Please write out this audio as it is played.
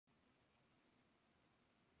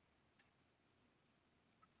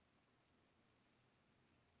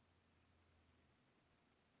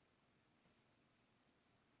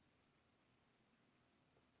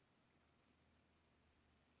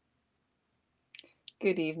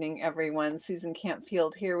Good evening, everyone. Susan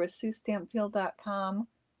Campfield here with SueStampfield.com.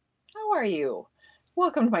 How are you?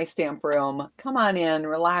 Welcome to my stamp room. Come on in,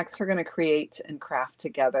 relax. We're going to create and craft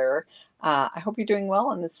together. I hope you're doing well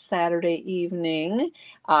on this Saturday evening.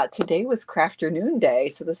 Today was Crafternoon Day,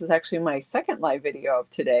 so this is actually my second live video of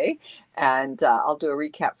today. And I'll do a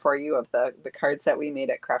recap for you of the cards that we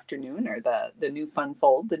made at Crafternoon, or the new fun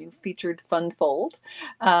fold, the new featured fun fold.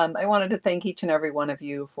 I wanted to thank each and every one of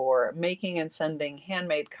you for making and sending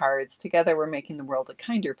handmade cards. Together we're making the world a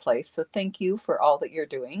kinder place, so thank you for all that you're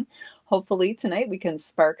doing. Hopefully tonight we can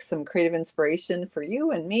spark some creative inspiration for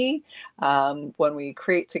you and me. When we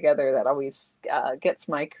create together, that always gets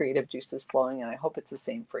my creative juices flowing, and I hope it's the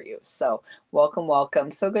same for you. So welcome,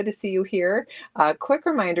 welcome. So good to see you here. Quick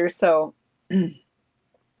reminder, so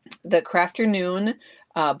the Crafternoon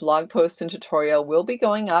blog post and tutorial will be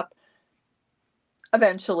going up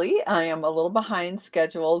eventually. I am a little behind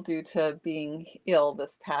schedule due to being ill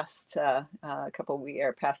this past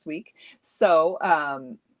past week. So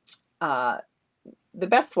the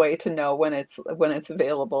best way to know when it's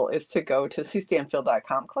available is to go to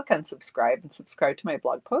SueStampfield.com, click on subscribe, and subscribe to my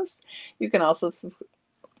blog posts. You can also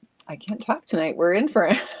I can't talk tonight. We're in for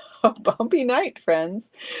a bumpy night,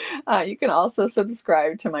 friends. You can also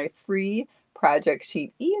subscribe to my free project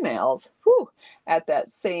sheet emails at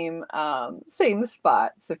that same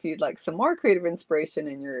spot. So if you'd like some more creative inspiration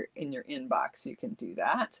in your inbox, you can do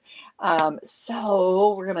that.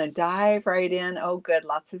 So we're gonna dive right in. Oh, good.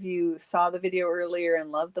 Lots of you saw the video earlier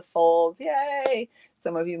and loved the folds. Yay!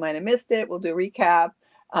 Some of you might have missed it. We'll do a recap.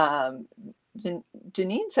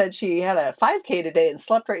 Janine said she had a 5K today and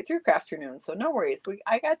slept right through Crafternoon, so no worries.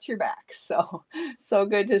 I got your back. So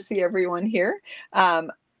good to see everyone here.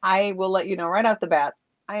 I will let you know right off the bat,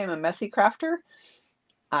 I am a messy crafter.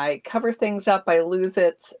 I cover things up, I lose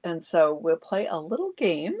it, and so we'll play a little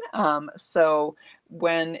game. So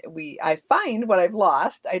when I find what I've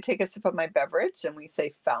lost, I take a sip of my beverage and we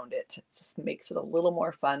say found it. It just makes it a little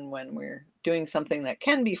more fun when we're doing something that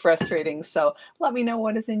can be frustrating. So let me know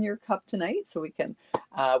what is in your cup tonight, so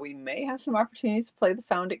we may have some opportunities to play the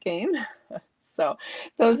found it game. So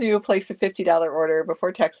those of you who placed a $50 order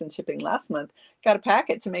before tax and shipping last month got a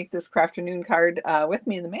packet to make this Crafternoon card with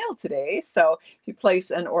me in the mail today. So if you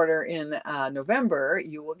place an order in November,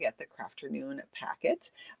 you will get the Crafternoon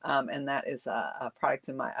packet, and that is a product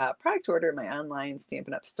in my product order in my online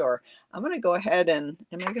Stampin' Up! Store. I'm going to go ahead and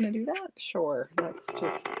am I going to do that? Sure. Let's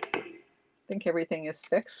just think everything is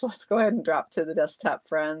fixed. Let's go ahead and drop to the desktop,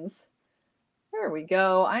 friends. There we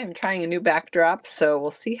go. I am trying a new backdrop, so we'll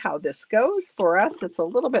see how this goes for us. It's a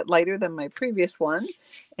little bit lighter than my previous one,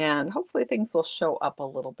 and hopefully things will show up a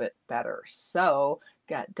little bit better. So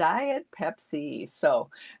got Diet Pepsi. So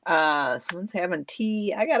someone's having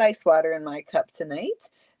tea. I got ice water in my cup tonight.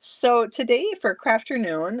 So today for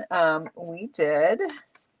Crafternoon, we did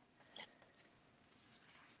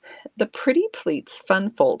the Pretty Pleats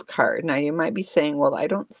Fun Fold card. Now you might be saying, well, I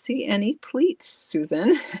don't see any pleats,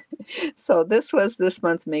 Susan. So this was this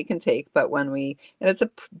month's make and take, and it's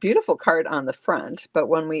a beautiful card on the front, but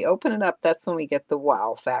when we open it up, that's when we get the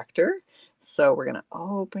wow factor. So we're gonna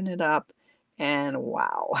open it up and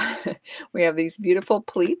wow. We have these beautiful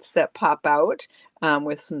pleats that pop out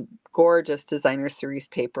with some gorgeous designer series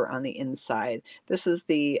paper on the inside. This is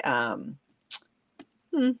the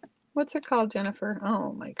what's it called, Jennifer?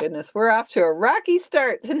 Oh my goodness, we're off to a rocky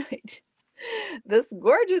start tonight. This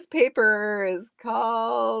gorgeous paper is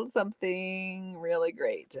called something really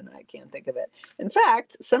great, and I can't think of it. In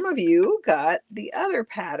fact, some of you got the other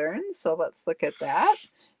pattern, so let's look at that.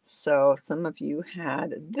 So some of you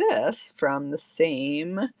had this from the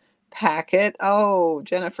same packet. Oh,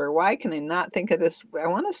 Jennifer, why can I not think of this? I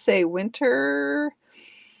want to say Winter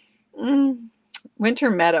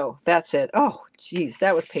Meadow. That's it. Oh, geez,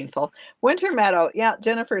 that was painful. Winter Meadow. Yeah,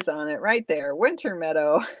 Jennifer's on it right there. Winter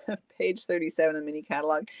Meadow, page 37 of mini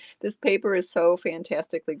catalog. This paper is so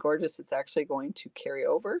fantastically gorgeous. It's actually going to carry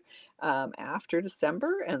over after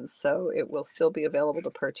December, and so it will still be available to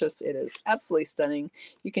purchase. It is absolutely stunning.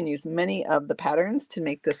 You can use many of the patterns to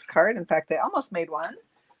make this card. In fact, I almost made one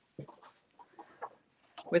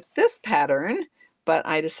with this pattern, but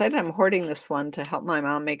I decided I'm hoarding this one to help my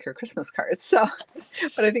mom make her Christmas cards. So,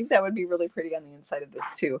 but I think that would be really pretty on the inside of this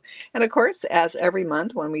too. And of course, as every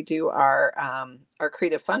month when we do our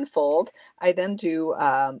Creative Fun fold, I then do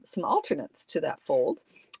some alternates to that fold,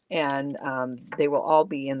 and they will all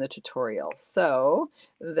be in the tutorial. So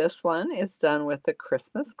this one is done with the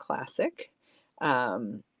Christmas Classic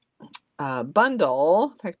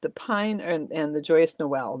bundle. In fact, the Pine and the Joyous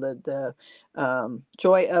Noel, the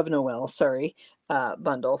Joy of Noel, sorry,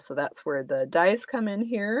 bundle. So that's where the dies come in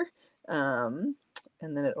here.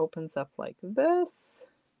 and then it opens up like this.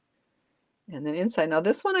 And then inside, now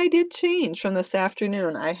this one I did change from this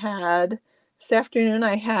afternoon. This afternoon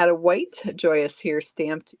I had a white Joyous here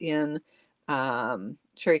stamped in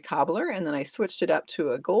cherry cobbler, and then I switched it up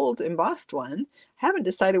to a gold embossed one. Haven't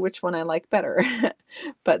decided which one I like better,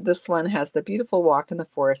 but this one has the beautiful Walk in the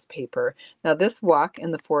Forest paper. Now this Walk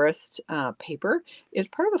in the Forest paper is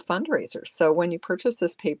part of a fundraiser. So when you purchase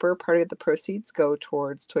this paper, part of the proceeds go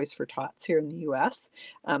towards Toys for Tots here in the US.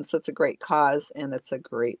 So it's a great cause, and it's a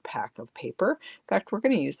great pack of paper. In fact, we're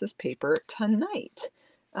going to use this paper tonight.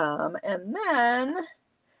 And then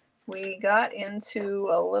we got into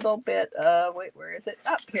a little bit of, wait, where is it?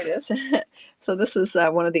 Oh, here it is. So this is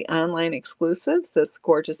one of the online exclusives, this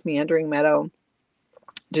gorgeous Meandering Meadow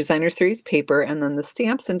Designer Series paper. And then the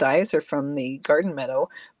stamps and dies are from the Garden Meadow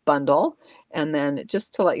bundle. And then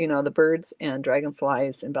just to let you know, the birds and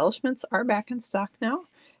dragonflies embellishments are back in stock now.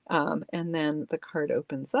 And then the card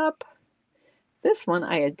opens up. This one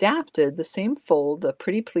I adapted the same fold, the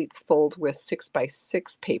Pretty Pleats fold with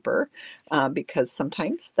 6x6 paper, because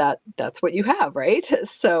sometimes that's what you have, right?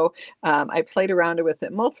 So I played around with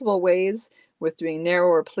it multiple ways with doing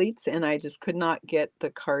narrower pleats, and I just could not get the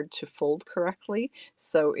card to fold correctly.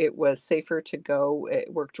 So it was safer to go.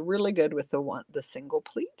 It worked really good with the single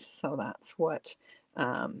pleat. So that's what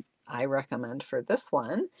I recommend for this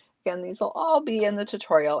one. Again, these will all be in the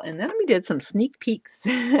tutorial. And then we did some sneak peeks.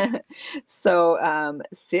 So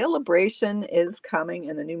Celebration is coming,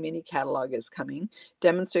 and the new mini catalog is coming.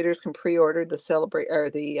 Demonstrators can pre-order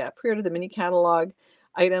the mini catalog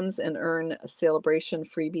items and earn Celebration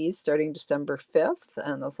freebies starting December 5th,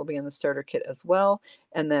 and those will be in the starter kit as well.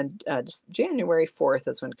 And then just January 4th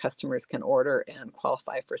is when customers can order and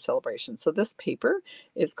qualify for Celebration. So this paper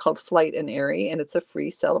is called Flight and Airy, and it's a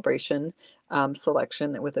free Celebration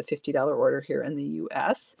selection with a $50 order here in the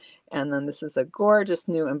US. And then this is a gorgeous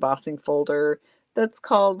new embossing folder that's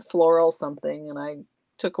called Floral something, and I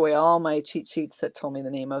took away all my cheat sheets that told me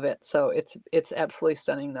the name of it. So it's absolutely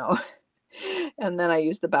stunning though. And then I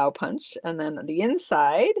used the bow punch, and then the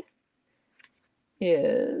inside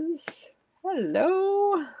is,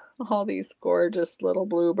 hello, all these gorgeous little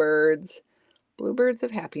bluebirds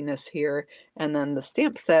of happiness here. And then the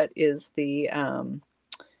stamp set is the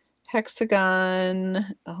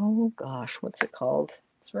hexagon, oh gosh, what's it called?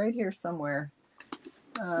 It's right here somewhere.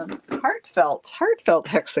 Heartfelt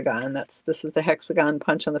hexagon. This is the hexagon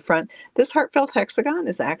punch on the front. This heartfelt hexagon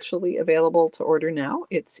is actually available to order now.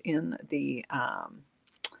 It's in the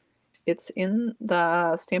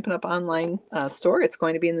Stampin' Up! Online store. It's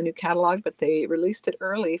going to be in the new catalog, but they released it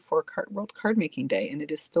early for World Card Making Day, and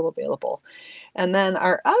it is still available. And then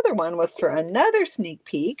our other one was for another sneak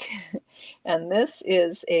peek, and this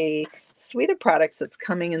is a suite of products that's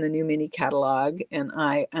coming in the new mini catalog, and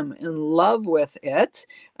I am in love with it.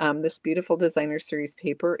 This beautiful designer series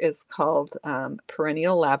paper is called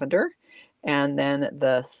Perennial Lavender, and then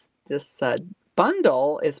this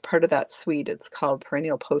bundle is part of that suite. It's called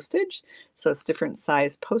Perennial Postage, so it's different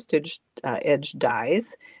size postage edge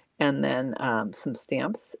dies, and then some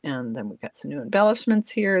stamps, and then we've got some new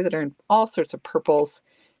embellishments here that are in all sorts of purples.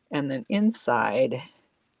 And then inside,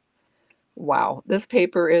 wow, this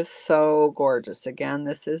paper is so gorgeous. Again,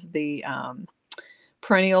 this is the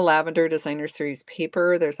Perennial Lavender Designer Series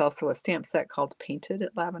paper. There's also a stamp set called Painted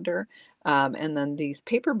Lavender. And then these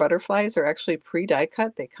paper butterflies are actually pre-die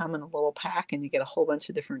cut. They come in a little pack, and you get a whole bunch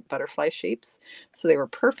of different butterfly shapes. So they were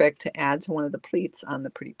perfect to add to one of the pleats on the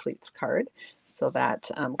Pretty Pleats card. So that,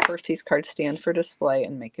 of course, these cards stand for display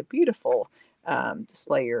and make a beautiful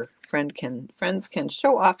display. Your friends can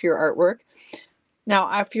show off your artwork.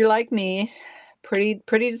 Now, if you're like me, pretty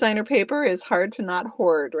designer paper is hard to not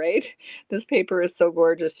hoard, right? This paper is so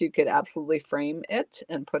gorgeous, you could absolutely frame it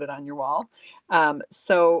and put it on your wall.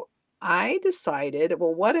 So I decided,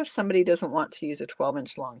 well, what if somebody doesn't want to use a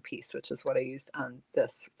 12-inch long piece, which is what I used on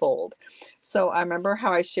this fold. So I remember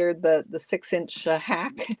how I shared the 6-inch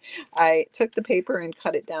hack. I took the paper and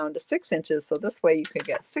cut it down to 6 inches, so this way you could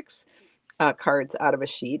get 6 cards out of a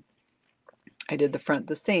sheet. I did the front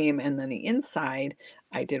the same, and then the inside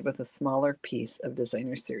I did with a smaller piece of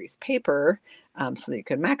designer series paper, so that you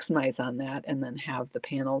could maximize on that, and then have the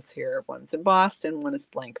panels here. One's embossed and one is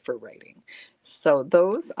blank for writing. So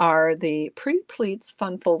those are the Pretty Pleats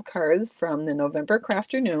Fun Fold cards from the November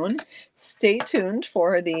Crafternoon. Stay tuned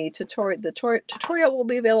for the tutorial. The tutorial will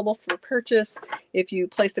be available for purchase if you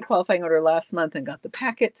placed a qualifying order last month and got the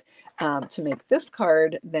packet to make this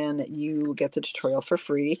card. Then you get the tutorial for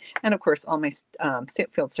free. And of course, all my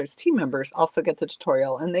Stamp Field Stars team members also get the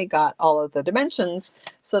tutorial, and they got all of the dimensions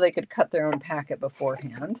so they could cut their own packet packet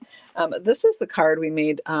beforehand. This is the card we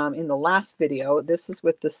made in the last video. This is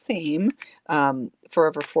with the same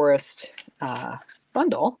Forever Forest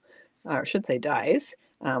bundle, or I should say dies.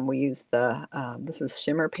 We use the, this is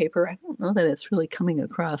shimmer paper. I don't know that it's really coming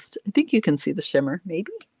across. I think you can see the shimmer,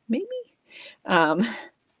 maybe.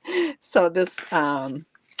 So this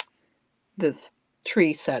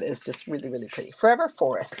tree set is just really, really pretty. Forever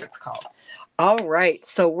Forest, it's called. All right,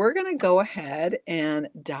 so we're going to go ahead and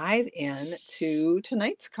dive into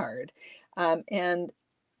tonight's card. And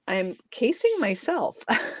I'm casing myself.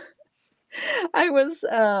 I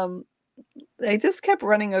just kept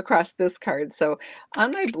running across this card. So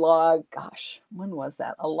on my blog, gosh, when was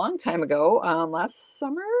that? A long time ago, last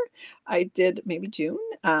summer, I did, maybe June,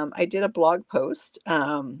 I did a blog post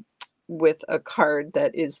with a card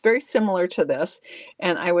that is very similar to this.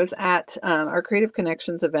 And I was at our Creative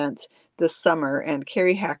Connections event this summer, and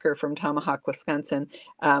Carrie Hacker from Tomahawk, Wisconsin,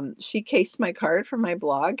 she cased my card from my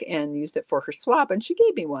blog and used it for her swap, and she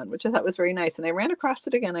gave me one, which I thought was very nice. And I ran across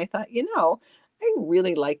it again. I thought, I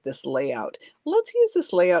really like this layout. Let's use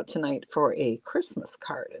this layout tonight for a Christmas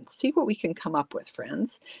card and see what we can come up with,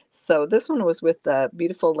 friends. So this one was with the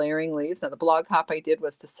beautiful layering leaves. Now the blog hop I did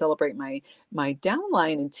was to celebrate my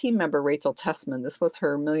downline and team member, Rachel Tessman. This was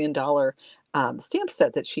her $1 million stamp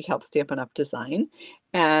set that she helped Stampin' Up! Design.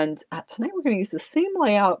 And tonight we're going to use the same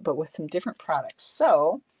layout, but with some different products.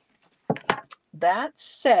 So that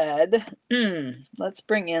said, let's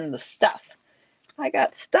bring in the stuff. I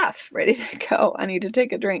got stuff ready to go. I need to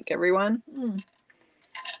take a drink, everyone.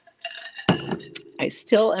 I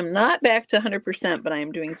still am not back to 100%, but I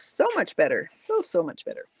am doing so much better. So much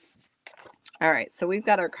better. All right, so we've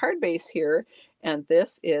got our card base here, and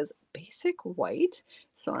this is basic white.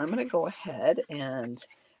 So I'm going to go ahead and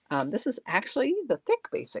this is actually the thick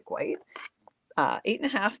basic white,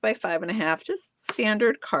 8.5 by 5.5, just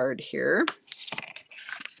standard card here.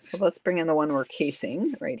 So let's bring in the one we're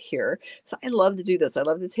casing right here. So I love to do this. I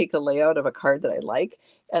love to take a layout of a card that I like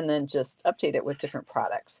and then just update it with different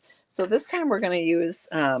products. So this time we're going to use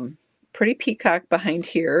Pretty Peacock behind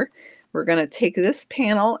here. We're going to take this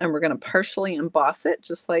panel and we're going to partially emboss it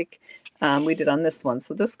just like we did on this one.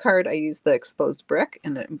 So this card I used the exposed brick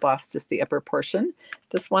and it embossed just the upper portion.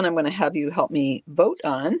 This one I'm going to have you help me vote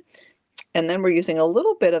on. And then we're using a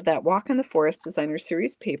little bit of that Walk in the Forest Designer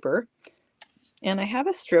Series paper. And I have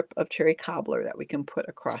a strip of cherry cobbler that we can put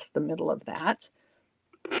across the middle of that.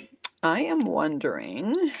 I am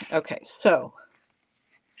wondering, okay, so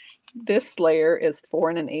this layer is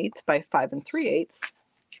 4 1/8 by 5 3/8.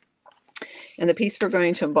 And the piece we're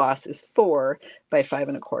going to emboss is 4 by 5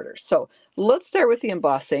 1/4. So let's start with the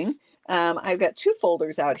embossing. I've got 2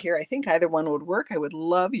 folders out here. I think either one would work. I would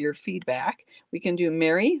love your feedback. We can do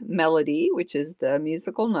Merry Melody, which is the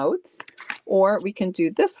musical notes, or we can do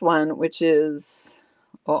this one, which is,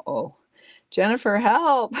 Jennifer,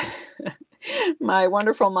 help. My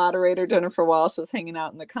wonderful moderator, Jennifer Walsh, was hanging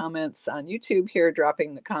out in the comments on YouTube here,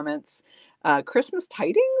 dropping the comments. Christmas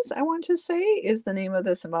Tidings, I want to say, is the name of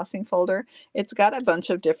this embossing folder. It's got a bunch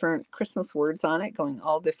of different Christmas words on it going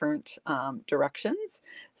all different directions.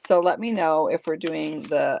 So let me know if we're doing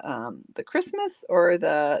the Christmas or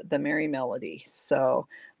the Merry Melody. So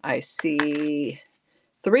I see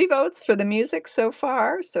 3 votes for the music so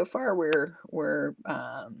far. So far we're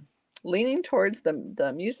leaning towards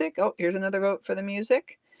the music. Oh, here's another vote for the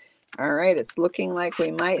music. All right, it's looking like we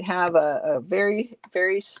might have a very,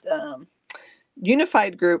 very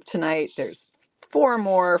unified group tonight. There's 4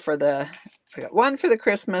 more for I got 1 for the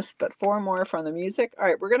Christmas, but 4 more from the music. All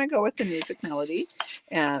right, we're going to go with the music melody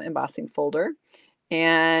embossing folder.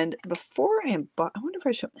 And before I emboss, I wonder if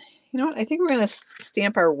I should, you know what? I think we're going to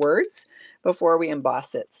stamp our words before we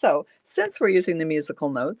emboss it. So since we're using the musical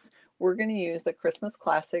notes, we're going to use the Christmas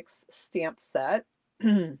Classics stamp set.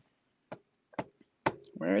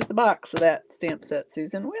 Where's the box of that stamp set,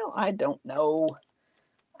 Susan? Well, I don't know.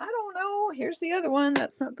 Here's the other one.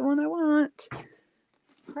 That's not the one I want.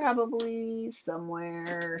 It's probably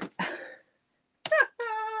somewhere.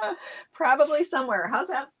 Probably somewhere. How's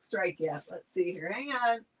that strike yet? Let's see here. Hang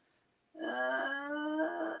on.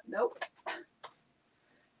 Nope.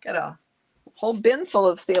 Got a whole bin full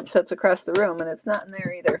of stamp sets across the room, and it's not in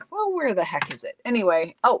there either. Well, where the heck is it?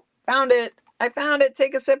 Anyway, found it. I found it.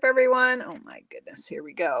 Take a sip, everyone. Oh my goodness. Here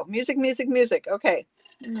we go. Music, music, music. Okay.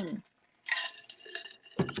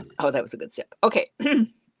 Oh, that was a good sip. Okay.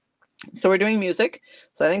 So we're doing music.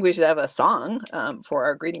 So I think we should have a song for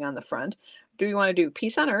our greeting on the front. Do you want to do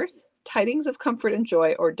Peace on Earth, Tidings of Comfort and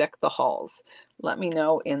Joy, or Deck the Halls? Let me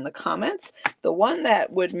know in the comments. The one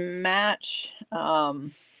that would match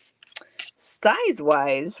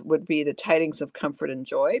size-wise would be the Tidings of Comfort and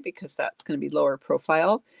Joy, because that's going to be lower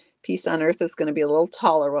profile. Peace on Earth is going to be a little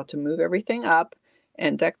taller. We'll have to move everything up.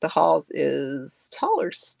 And Deck the Halls is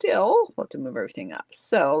taller still. We'll have to move everything up.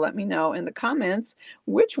 So let me know in the comments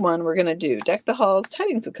which one we're going to do. Deck the Halls,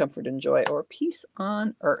 Tidings of Comfort and Joy, or Peace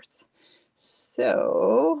on Earth.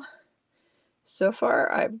 So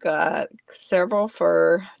far I've got several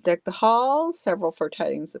for Deck the Halls, several for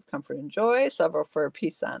Tidings of Comfort and Joy, several for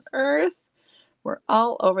Peace on Earth. We're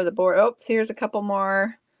all over the board. Oops, here's a couple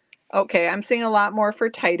more. Okay, I'm seeing a lot more for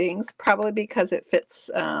Tidings, probably because it fits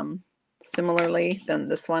similarly than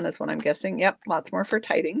this one is what I'm guessing. Yep, lots more for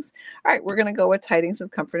Tidings. All right, we're going to go with Tidings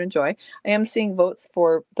of Comfort and Joy. I am seeing votes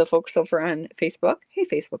for the folks over on Facebook. Hey,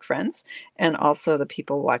 Facebook friends, and also the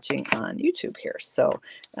people watching on YouTube here. So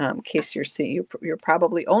in case you're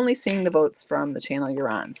probably only seeing the votes from the channel you're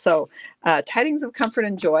on. So Tidings of Comfort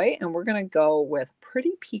and Joy, and we're going to go with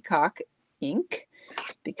Pretty Peacock ink,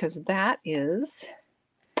 because that is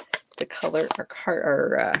the color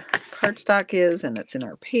our cardstock is, and it's in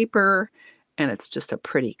our paper, and it's just a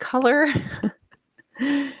pretty color.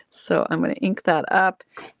 So I'm going to ink that up,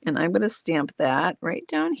 and I'm going to stamp that right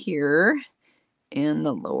down here in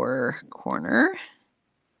the lower corner.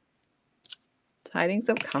 Tidings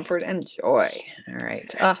of Comfort and Joy. All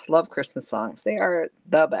right. Oh, love Christmas songs. They are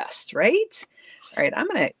the best, right? All right, I'm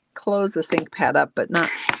going to close this ink pad up, but not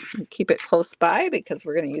keep it close by, because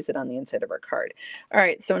we're going to use it on the inside of our card. All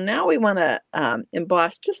right, so now we want to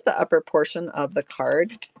emboss just the upper portion of the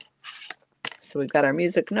card. So we've got our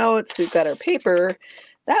music notes, we've got our paper.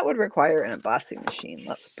 That would require an embossing machine.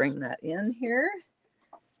 Let's bring that in here.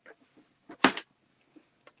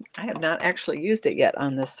 I have not actually used it yet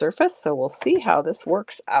on this surface, so we'll see how this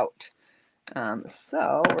works out.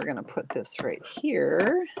 So we're going to put this right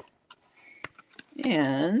here.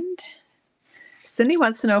 And Cindy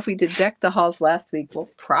wants to know if we did Deck the Halls last week. Well,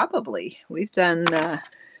 probably. We've done,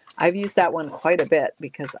 I've used that one quite a bit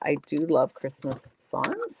because I do love Christmas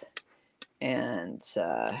songs. And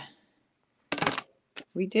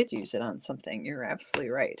we did use it on something. You're absolutely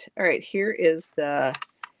right. All right, here is the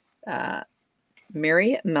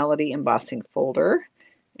Merry Melody embossing folder.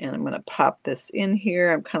 And I'm going to pop this in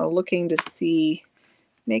here. I'm kind of looking to see,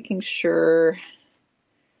 making sure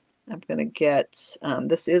I'm going to get,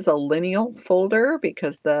 this is a lineal folder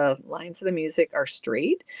because the lines of the music are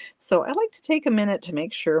straight. So I like to take a minute to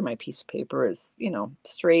make sure my piece of paper is,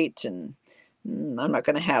 straight, and I'm not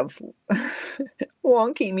going to have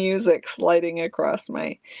wonky music sliding across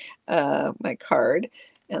my, my card.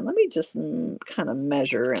 And let me just kind of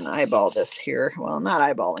measure and eyeball this here. Well, not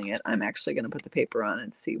eyeballing it. I'm actually going to put the paper on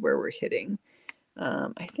and see where we're hitting.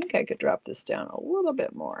 I think I could drop this down a little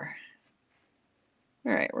bit more.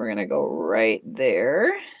 All right, we're going to go right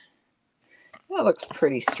there. That looks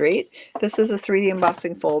pretty straight. This is a 3D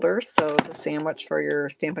embossing folder, so the sandwich for your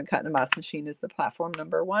Stampin' Cut and Emboss machine is the platform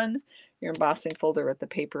number 1, your embossing folder with the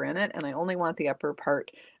paper in it, and I only want the upper part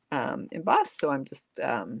embossed, so I'm just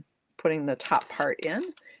putting the top part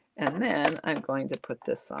in, and then I'm going to put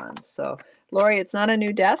this on. So, Lori, it's not a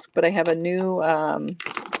new desk, but I have a new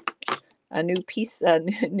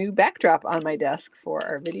new backdrop on my desk for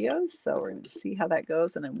our videos. So we're going to see how that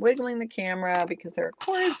goes. And I'm wiggling the camera because there are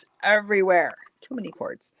cords everywhere. Too many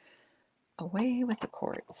cords. Away with the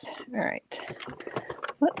cords. All right.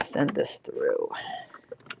 Let's send this through.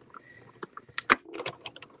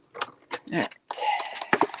 All right.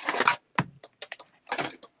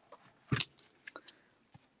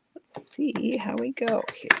 Let's see how we go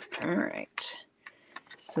here. All right.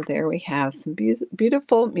 So there we have some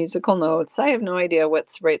beautiful musical notes. I have no idea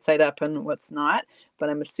what's right side up and what's not, but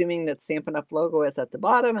I'm assuming that Stampin' Up! Logo is at the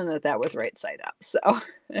bottom and that was right side up.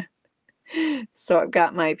 So I've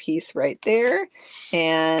got my piece right there,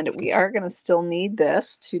 and we are going to still need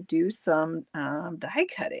this to do some die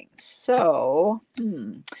cutting. So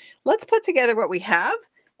let's put together what we have,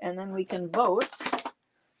 and then we can vote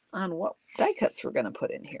on what die cuts we're going to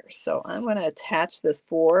put in here. So I'm going to attach this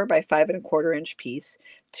 4 by 5 1/4 inch piece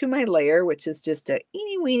to my layer, which is just a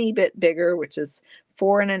eeny weeny bit bigger, which is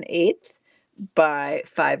 4 1/8 by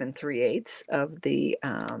 5 3/8 of the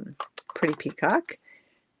Pretty Peacock.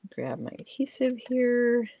 Grab my adhesive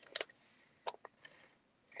here.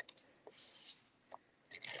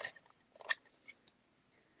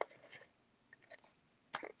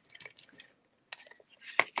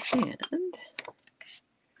 And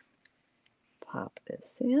pop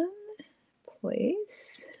this in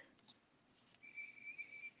place.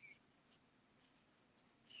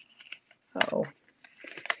 Oh.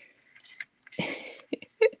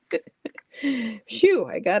 Phew,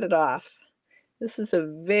 I got it off. This is a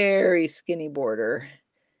very skinny border.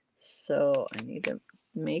 So I need to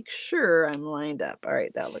make sure I'm lined up. All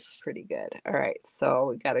right, that looks pretty good. All right, so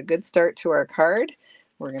we got a good start to our card.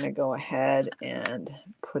 We're going to go ahead and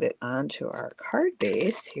put it onto our card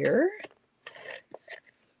base here.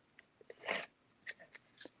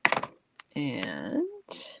 And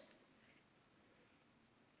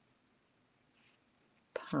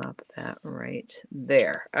pop that right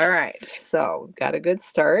there. All right, so we've got a good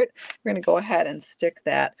start. We're going to go ahead and stick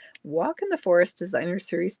that Walk in the Forest Designer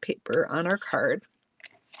Series paper on our card.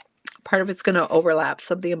 Part of it's going to overlap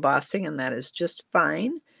some of the embossing, and that is just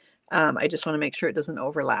fine. I just want to make sure it doesn't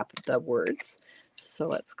overlap the words. So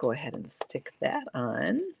let's go ahead and stick that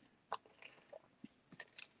on.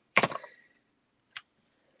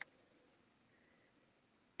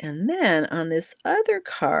 And then on this other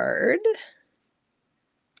card,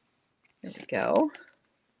 there we go,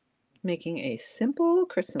 making a simple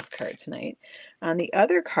Christmas card tonight. On the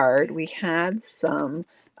other card, we had some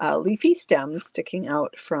leafy stems sticking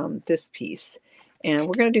out from this piece. And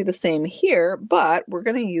we're going to do the same here, but we're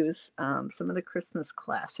going to use some of the Christmas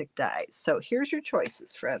classic dies. So here's your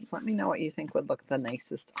choices, friends. Let me know what you think would look the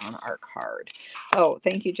nicest on our card. Oh,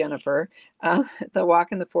 thank you, Jennifer. The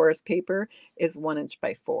Walk in the Forest paper is 1 inch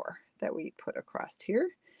by 4 that we put across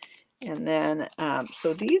here. And then,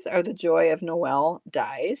 so these are the Joy of Noel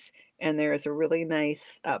dies. And there's a really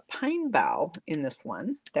nice pine bough in this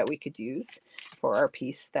one that we could use for our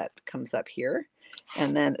piece that comes up here.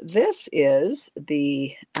 And then this is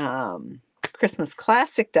the Christmas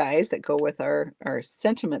classic dies that go with our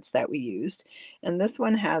sentiments that we used. And this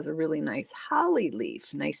one has a really nice holly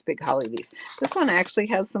leaf, nice big holly leaf. This one actually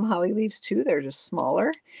has some holly leaves too. They're just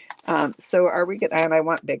smaller. So are we good? And I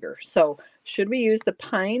want bigger. So should we use the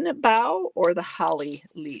pine bough or the holly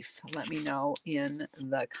leaf? Let me know in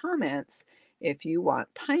the comments if you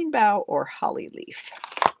want pine bough or holly leaf.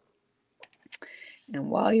 And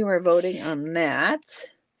while you are voting on that,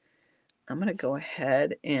 I'm going to go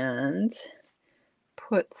ahead and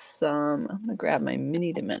put some, I'm going to grab my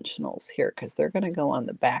mini dimensionals here because they're going to go on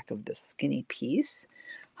the back of the skinny piece.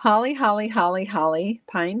 Holly, holly, holly, holly,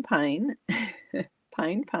 pine, pine,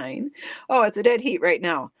 pine, pine. Oh, it's a dead heat right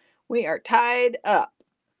now. We are tied up.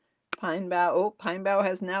 Pine bough. Oh, pine bough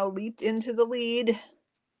has now leaped into the lead.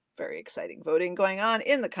 Very exciting voting going on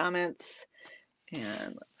in the comments.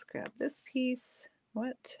 And let's grab this piece.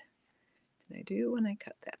 What did I do when I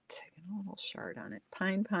cut that? I got a little shard on it.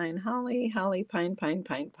 Pine, pine, holly, holly, pine, pine,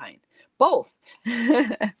 pine, pine. Both.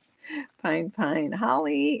 Pine, pine,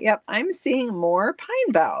 holly. Yep, I'm seeing more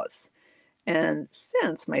pine boughs. And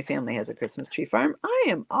since my family has a Christmas tree farm, I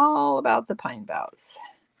am all about the pine boughs.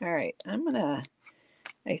 All right, I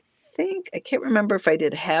think, I can't remember if I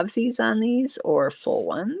did halvesies on these or full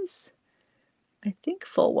ones. I think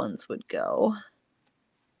full ones would go.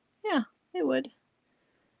 Yeah, it would.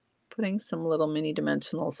 Putting some little mini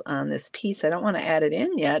dimensionals on this piece. I don't want to add it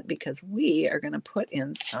in yet because we are going to put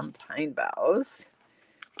in some pine boughs.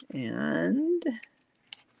 And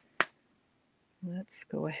let's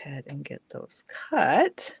go ahead and get those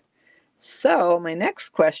cut. So my next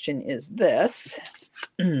question is this.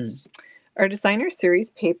 Our designer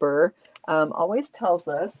series paper always tells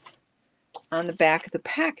us on the back of the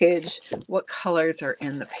package what colors are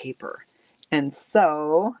in the paper. And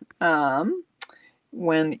so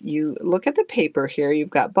when you look at the paper here, you've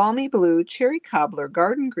got balmy blue, cherry cobbler,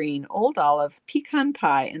 garden green, old olive, pecan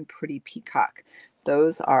pie, and pretty peacock.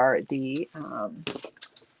 Those are the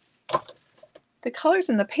colors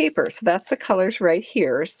in the paper. So that's the colors right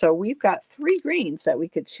here. So we've got 3 greens that we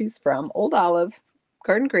could choose from: old olive,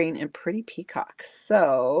 garden green, and pretty peacock.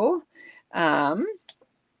 So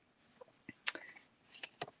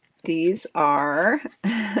these are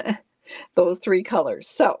those 3 colors.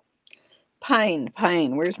 So pine,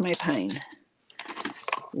 where's my pine?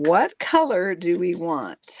 What color do we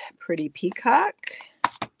want? Pretty peacock,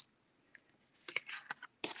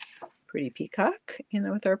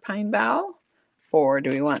 with our pine bough? Or do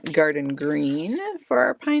we want garden green for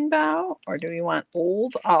our pine bough? Or do we want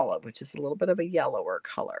old olive, which is a little bit of a yellower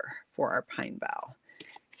color, for our pine bough?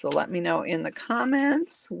 So let me know in the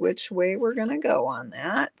comments which way we're going to go on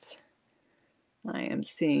that. I am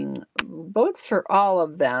seeing votes for all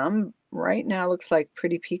of them. Right now looks like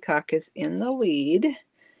Pretty Peacock is in the lead.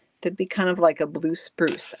 That'd be kind of like a blue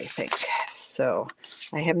spruce, I think. So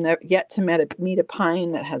I have never yet to meet a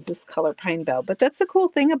pine that has this color pine bough. But that's the cool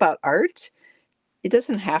thing about art. It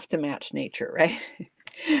doesn't have to match nature, right?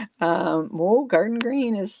 Garden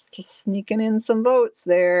green is sneaking in some votes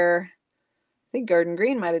there. I think garden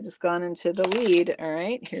green might have just gone into the lead. All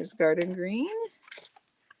right, here's garden green.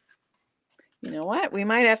 You know what? We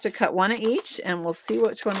might have to cut one of each and we'll see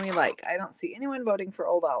which one we like. I don't see anyone voting for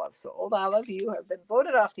Old Olive. So Old Olive, you have been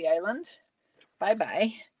voted off the island.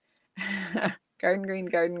 Bye-bye. Garden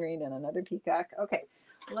green, and another peacock. Okay,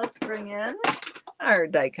 let's bring in our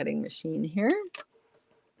die cutting machine here.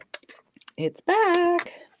 It's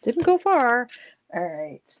back. Didn't go far. All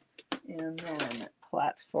right. And then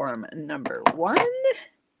platform number 1.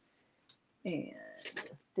 And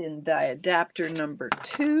thin die adapter number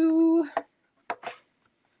 2.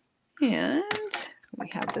 And we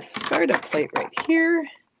have the startup plate right here.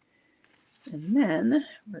 And then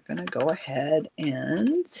we're going to go ahead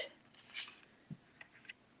and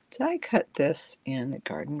die cut this in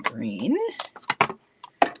garden green.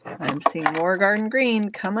 I'm seeing more garden green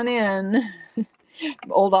coming in.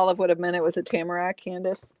 Old Olive would have meant it was a tamarack,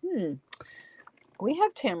 Candace. We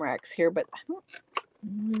have tamaracks here, but I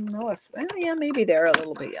don't know if, yeah, maybe they're a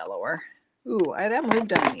little bit yellower. Ooh, that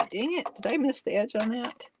moved on me. Dang it. Did I miss the edge on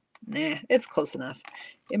that? Nah, it's close enough.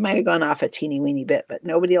 It might have gone off a teeny weeny bit, but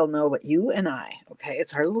nobody will know but you and I. Okay,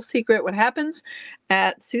 it's our little secret. What happens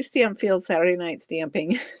at Sue Stamp Field Saturday night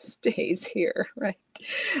stamping stays here, right?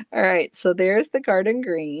 All right, so there's the garden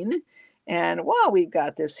green. And while we've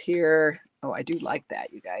got this here, oh, I do like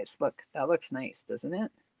that, you guys. Look, that looks nice, doesn't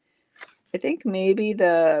it? I think maybe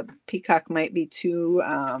the peacock might be too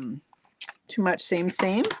much same.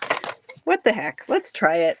 What the heck? Let's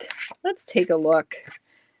try it. Let's take a look.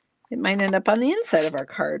 It might end up on the inside of our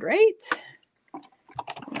card, right? All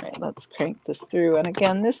right, let's crank this through. And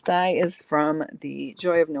again, this die is from the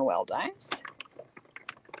Joy of Noel dies.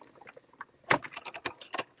 All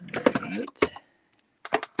right.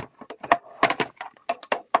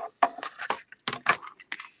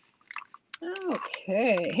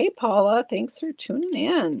 Okay. Hey, Paula. Thanks for tuning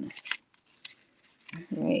in.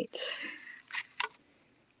 All right.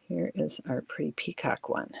 Here is our pretty peacock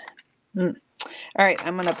one. All right,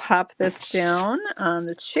 I'm going to pop this down on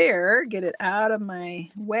the chair, get it out of my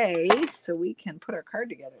way so we can put our card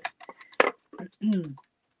together.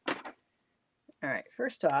 All right,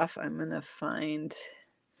 first off, I'm going to find,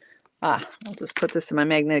 I'll just put this in my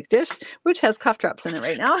magnetic dish, which has cough drops in it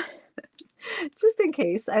right now. Just in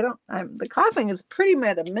case. The coughing is pretty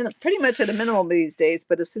much at a minimum these days,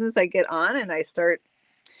 but as soon as I get on and I start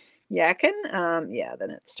yakking, yeah,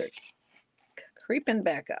 then it starts creeping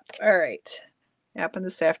back up. All right. Happened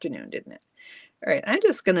this afternoon, didn't it? All right, I'm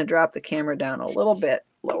just going to drop the camera down a little bit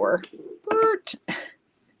lower.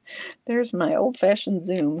 There's my old-fashioned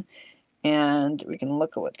zoom, and we can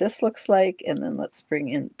look at what this looks like, and then let's bring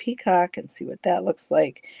in the peacock and see what that looks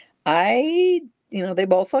like. They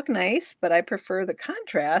both look nice, but I prefer the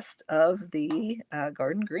contrast of the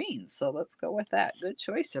garden green, so let's go with that. Good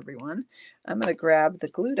choice, everyone. I'm going to grab the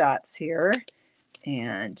glue dots here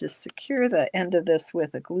and just secure the end of this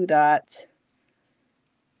with a glue dot.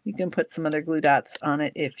 You can put some other glue dots on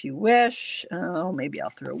it if you wish. Oh, maybe I'll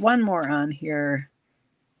throw one more on here.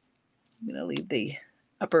 I'm going to leave the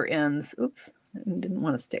upper ends. Oops, I didn't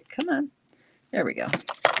want to stick. Come on. There we go.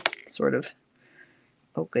 Sort of.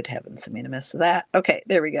 Oh, good heavens. I made a mess of that. Okay,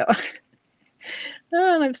 there we go.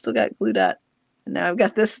 Oh, and I've still got glue dot. And now I've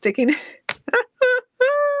got this sticking.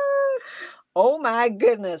 Oh my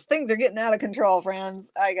goodness. Things are getting out of control,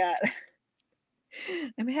 friends.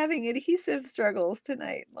 I'm having adhesive struggles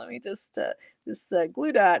tonight. Let me just, this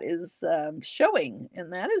glue dot is showing,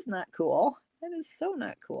 and that is not cool. That is so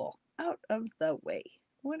not cool. Out of the way.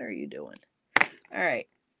 What are you doing? All right.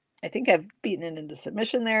 I think I've beaten it into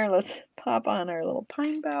submission there. Let's pop on our little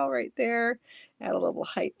pine bough right there. Add a little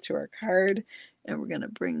height to our card. And we're going to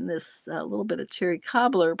bring this little bit of cherry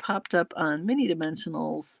cobbler popped up on mini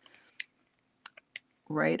dimensionals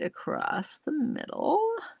right across the middle.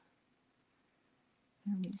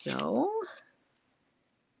 There we go.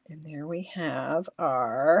 And there we have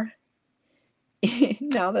our,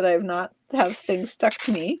 now that I've not have things stuck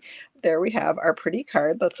to me, there we have our pretty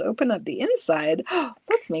card. Let's open up the inside.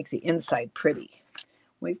 Let's make the inside pretty.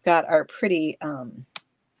 We've got our pretty,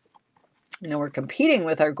 we're competing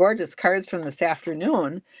with our gorgeous cards from this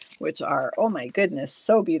afternoon, which are, oh my goodness,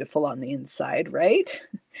 so beautiful on the inside, right?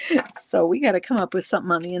 So we got to come up with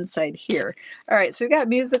something on the inside here. All right, so we got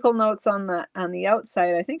musical notes on the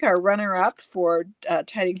outside. I think our runner-up for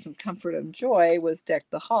Tidings of Comfort and Joy was Deck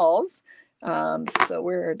the Halls. So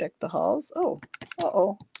where are Deck the Halls? Oh,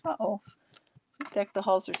 uh-oh. Deck the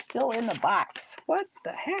Halls are still in the box. What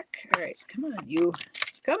the heck? All right, come on, you.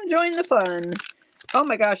 Come join the fun. Oh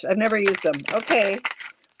my gosh, I've never used them. Okay,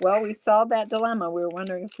 well, we solved that dilemma. We were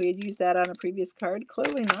wondering if we had used that on a previous card.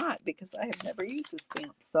 Clearly not, because I have never used the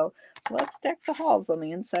stamp. So let's deck the halls on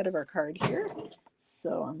the inside of our card here.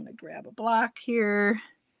 So I'm going to grab a block here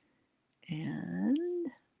And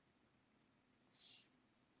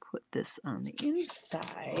put this on the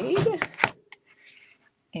inside.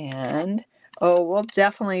 And, oh, we'll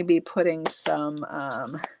definitely be putting some,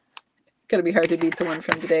 going to be hard to beat the one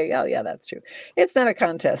from today. Oh, yeah, that's true. It's not a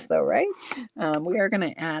contest, though, right? We are going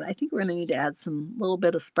to add, I think we're going to need to add some little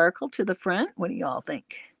bit of sparkle to the front. What do you all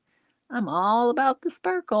think? I'm all about the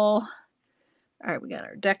sparkle. All right, we got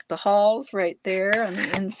our deck the halls right there on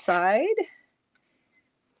the inside.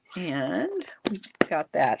 And we've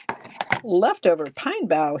got that leftover pine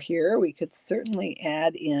bough here. We could certainly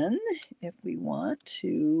add in if we want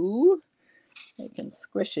to. I can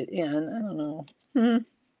squish it in. I don't know.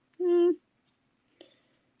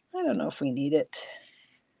 I don't know if we need it.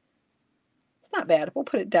 It's not bad. We'll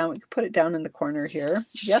put it down. We can put it down in the corner here.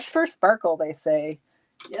 Yes for sparkle, they say.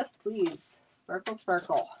 Yes, please. Sparkle,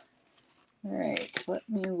 sparkle. All right, let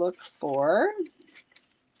me look for...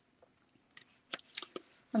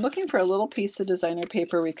 I'm looking for a little piece of designer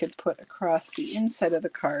paper we could put across the inside of the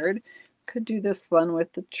card. Could do this one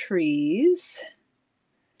with the trees.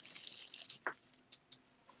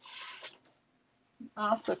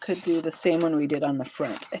 Also could do the same one we did on the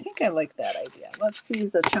front. I think I like that idea. Let's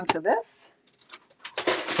use a chunk of this.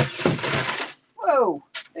 Whoa,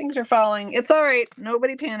 things are falling. It's all right.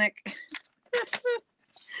 Nobody panic.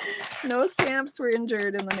 No stamps were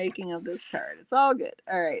injured in the making of this card. It's all good.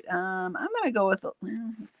 All right. I'm going to go with,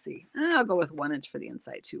 well, let's see. I'll go with 1 inch for the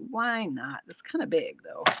inside too. Why not? It's kind of big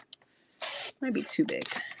though. Might be too big.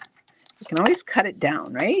 You can always cut it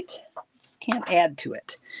down, right? Just can't add to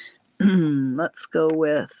it. Let's go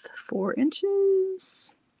with 4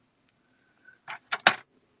 inches.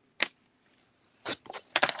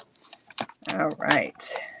 All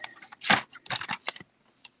right.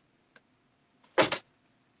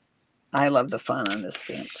 I love the fun on this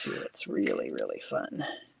stamp too. It's really, really fun.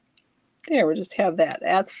 There, we'll just have that.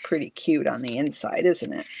 That's pretty cute on the inside,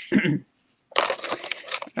 isn't it?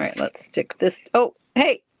 All right, let's stick this. Oh,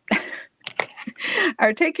 hey.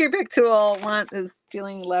 Our take your pick tool is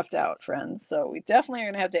feeling left out, friends. So we definitely are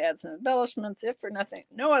going to have to add some embellishments, if for nothing,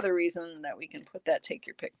 no other reason that we can put that take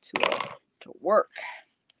your pick tool to work.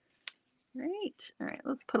 Right. All right,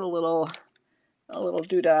 let's put a little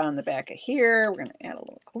doodah on the back of here. We're going to add a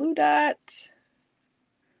little glue dot.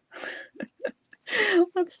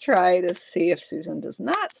 Let's try to see if Susan does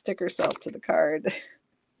not stick herself to the card.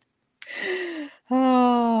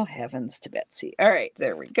 Oh, heavens to Betsy. All right,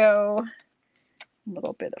 there we go. A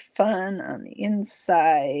little bit of fun on the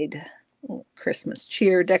inside. Christmas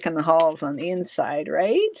cheer, decking the halls on the inside,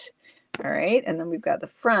 right? All right, and then we've got the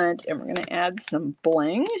front, and we're going to add some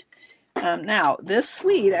bling. Now, this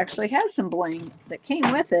suite actually had some bling that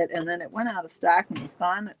came with it, and then it went out of stock and was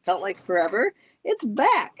gone. It felt like forever. It's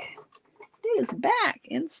back. It is back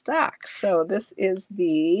in stock. So this is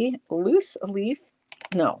the loose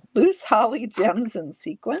holly gems and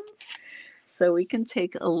sequins. So we can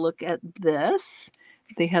take a look at this.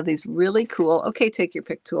 They have these really cool, okay, take your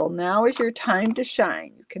pick tool. Now is your time to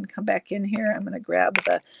shine. You can come back in here. I'm going to grab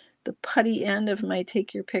the putty end of my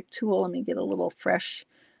take your pick tool. Let me get a little fresh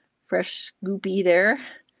scoopy there.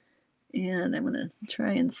 And I'm going to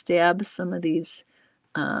try and stab some of these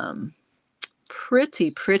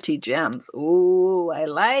pretty gems. Ooh, I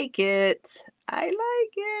like it. I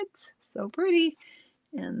like it. So pretty.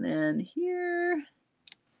 And then here,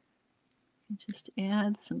 just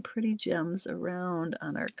add some pretty gems around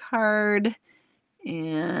on our card.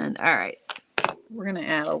 And all right, we're going to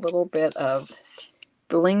add a little bit of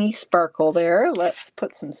blingy sparkle there. Let's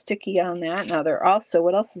put some sticky on that. Now they're also,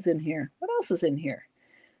 what else is in here? What else is in here?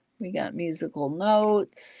 We got musical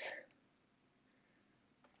notes,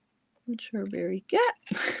 which are very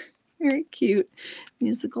good. Very cute.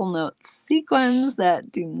 Musical notes sequins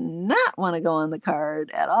that do not want to go on the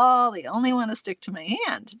card at all. They only want to stick to my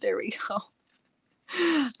hand. There we go.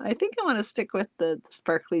 I think I want to stick with the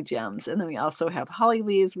sparkly gems. And then we also have holly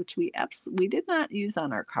leaves, which we did not use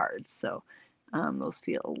on our cards. So those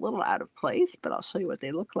feel a little out of place, but I'll show you what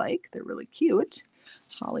they look like. They're really cute.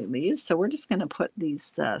 Holly leaves. So we're just going to put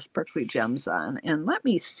these sparkly gems on. And let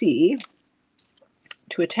me see.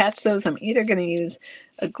 To attach those, I'm either going to use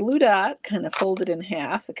a glue dot, kind of fold it in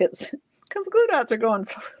half, because glue dots are going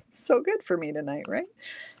so good for me tonight, right?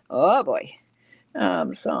 Oh boy.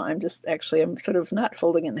 So I'm sort of not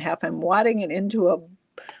folding it in half. I'm wadding it into a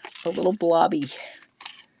little blobby.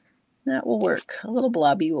 That will work. A little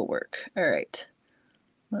blobby will work. All right.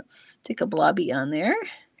 Let's stick a blobby on there.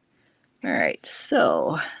 All right.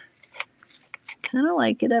 So kind of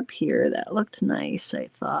like it up here. That looked nice, I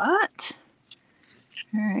thought.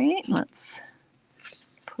 All right. Let's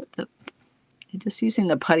put just using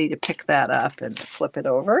the putty to pick that up and flip it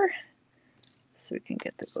over. so we can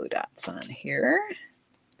get the glue dots on here.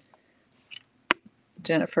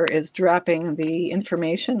 Jennifer is dropping the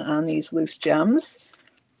information on these loose gems.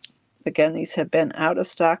 Again, these have been out of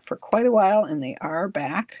stock for quite a while, and they are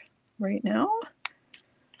back right now.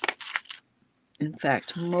 In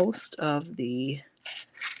fact, most of the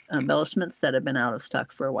embellishments that have been out of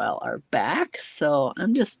stock for a while are back. So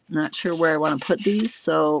I'm just not sure where I want to put these.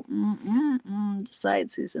 So decide,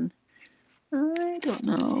 Susan. I don't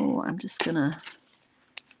know. I'm just gonna.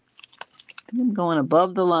 I'm going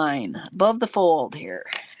above the line, above the fold here.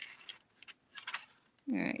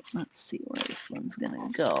 All right, let's see where this one's gonna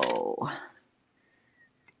go.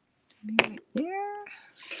 Right there.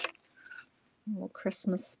 A little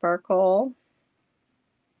Christmas sparkle.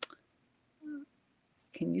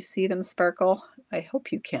 Can you see them sparkle? I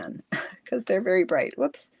hope you can, because they're very bright.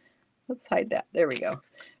 Whoops. Let's hide that. There we go.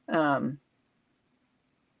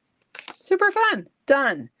 Super fun.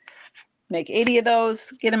 Done. Make 80 of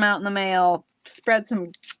those, get them out in the mail, spread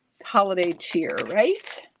some holiday cheer,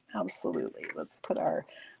 right? Absolutely. Let's put our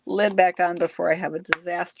lid back on before I have a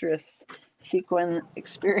disastrous sequin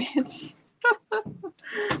experience.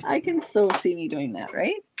 I can so see me doing that,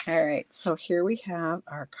 right? All right, so here we have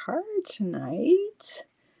our card tonight.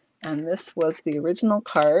 And this was the original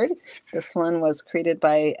card. This one was created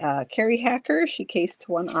by Carrie Hacker. She cased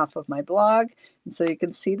one off of my blog. And so you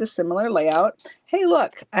can see the similar layout. Hey,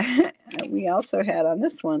 look, we also had on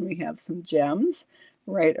this one, we have some gems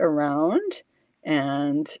right around.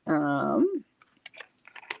 And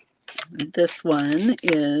this one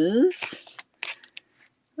is,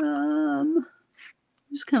 I'm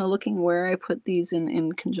just kind of looking where I put these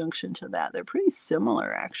in conjunction to that. They're pretty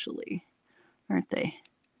similar, actually, aren't they?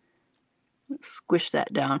 Squish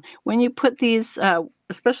that down. When you put these,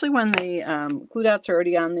 especially when the glue dots are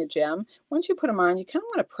already on the gem, once you put them on, you kind of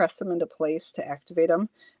want to press them into place to activate them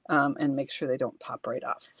and make sure they don't pop right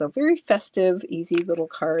off. So very festive, easy little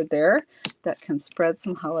card there that can spread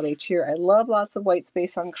some holiday cheer. I love lots of white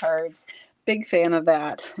space on cards. Big fan of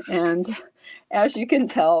that. And as you can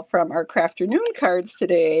tell from our Crafternoon cards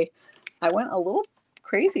today, I went a little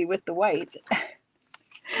crazy with the white.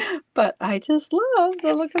 But I just love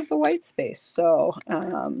the look of the white space. So,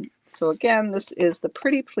 so again, this is the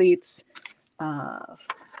Pretty Pleats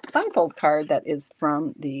Fun Fold card that is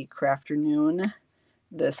from the Crafternoon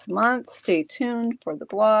this month. Stay tuned for the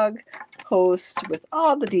blog post with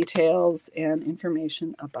all the details and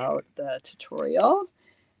information about the tutorial.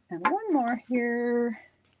 And one more here.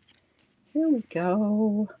 Here we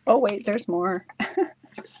go. Oh, wait, there's more.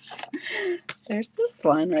 There's this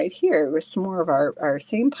one right here with some more of our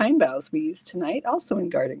same pine boughs we used tonight, also in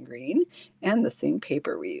garden green, and the same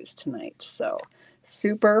paper we used tonight. So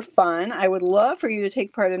super fun. I would love for you to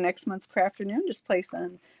take part in next month's Crafternoon. Just place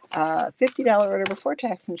an $50 order before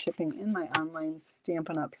tax and shipping in my online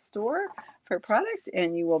Stampin' Up! Store for a product,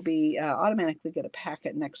 and you will be automatically get a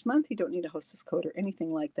packet next month. You don't need a hostess code or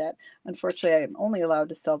anything like that. Unfortunately, I'm only allowed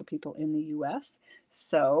to sell to people in the US.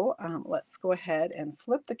 So let's go ahead and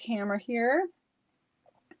flip the camera here.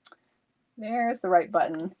 There's the right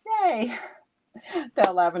button. Yay!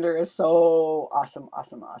 That lavender is so awesome,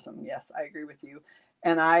 awesome, awesome. Yes, I agree with you.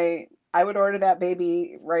 And I would order that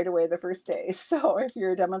baby right away the first day. So if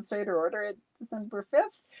you're a demonstrator, order it December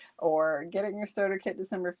 5th, or get it in your starter kit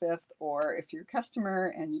December 5th, or if you're a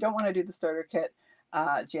customer and you don't want to do the starter kit,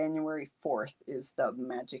 January 4th is the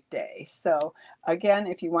magic day. So again,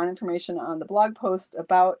 if you want information on the blog post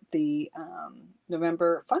about the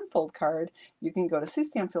November Fun Fold card, you can go to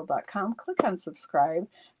SueStanfield.com, click on subscribe,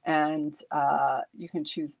 and you can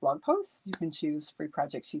choose blog posts, you can choose free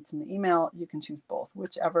project sheets in the email, you can choose both,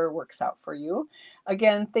 whichever works out for you.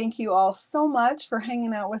 Again, thank you all so much for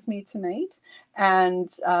hanging out with me tonight, and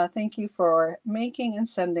thank you for making and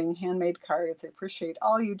sending handmade cards. I appreciate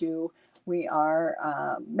all you do. We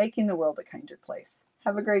are making the world a kinder place.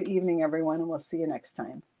 Have a great evening, everyone, and we'll see you next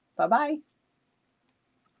time. Bye-bye.